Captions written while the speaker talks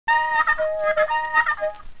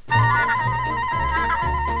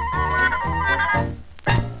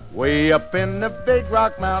Way up in the big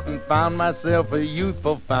rock mountain, found myself a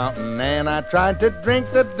youthful fountain, and I tried to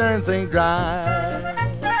drink the darn thing dry.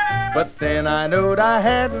 But then I knowed I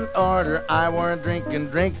had an order, I weren't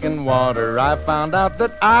drinking water. I found out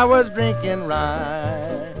that I was drinking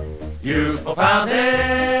rye. Youthful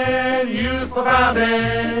fountain,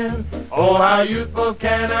 oh how youthful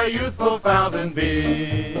can a youthful fountain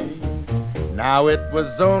be? Now it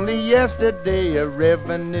was only yesterday a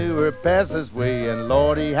revenuer passed this way, and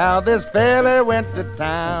Lordy, how this feller went to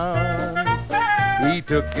town. He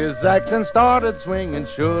took his axe and started swinging,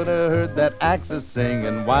 should have heard that axe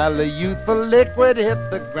a-singing, while the youthful liquid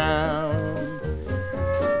hit the ground.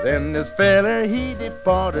 Then this feller, he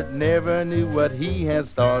departed, never knew what he had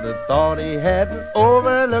started, thought he hadn't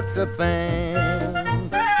overlooked a thing.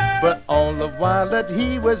 But all the while that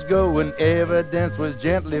he was going, evidence was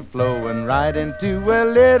gently flowing right into a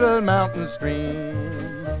little mountain stream.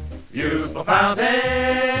 Youthful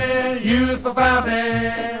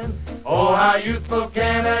fountain, oh how youthful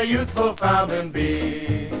can a youthful fountain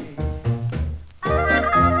be?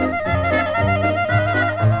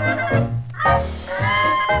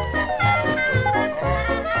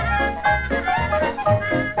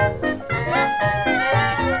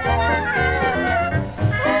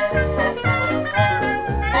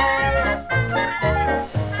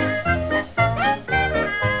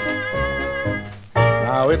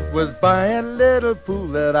 Now it was by a little pool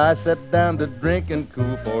that I sat down to drink and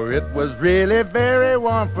cool, for it was really very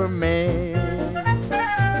warm for me.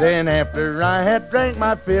 Then after I had drank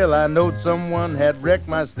my fill, I knowed someone had wrecked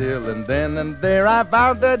my still, and then and there I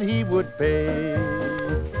vowed that he would pay.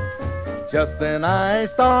 Just then I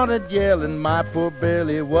started yelling, my poor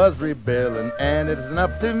belly was rebelling, and it's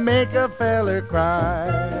enough to make a feller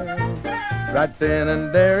cry. Right then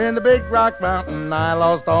and there in the big rock mountain, I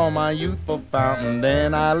lost all my youthful fountain,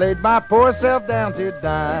 then I laid my poor self down to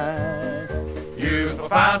die. Youthful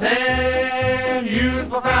fountain,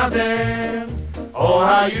 oh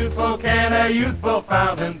how youthful can a youthful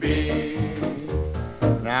fountain be?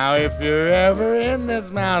 Now if you're ever in this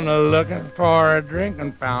mountain looking for a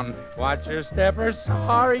drinking fountain, watch your step or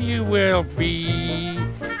sorry you will be.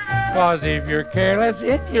 'Cause if you're careless,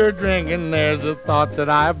 if you're drinking, there's a thought that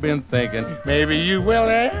I've been thinking, maybe you will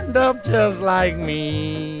end up just like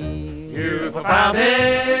me. Youthful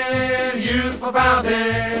fountain,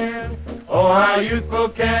 oh how youthful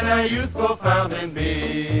can a youthful fountain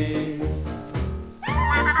be?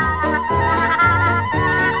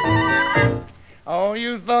 Oh,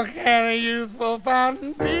 youthful can a youthful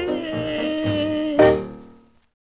fountain be?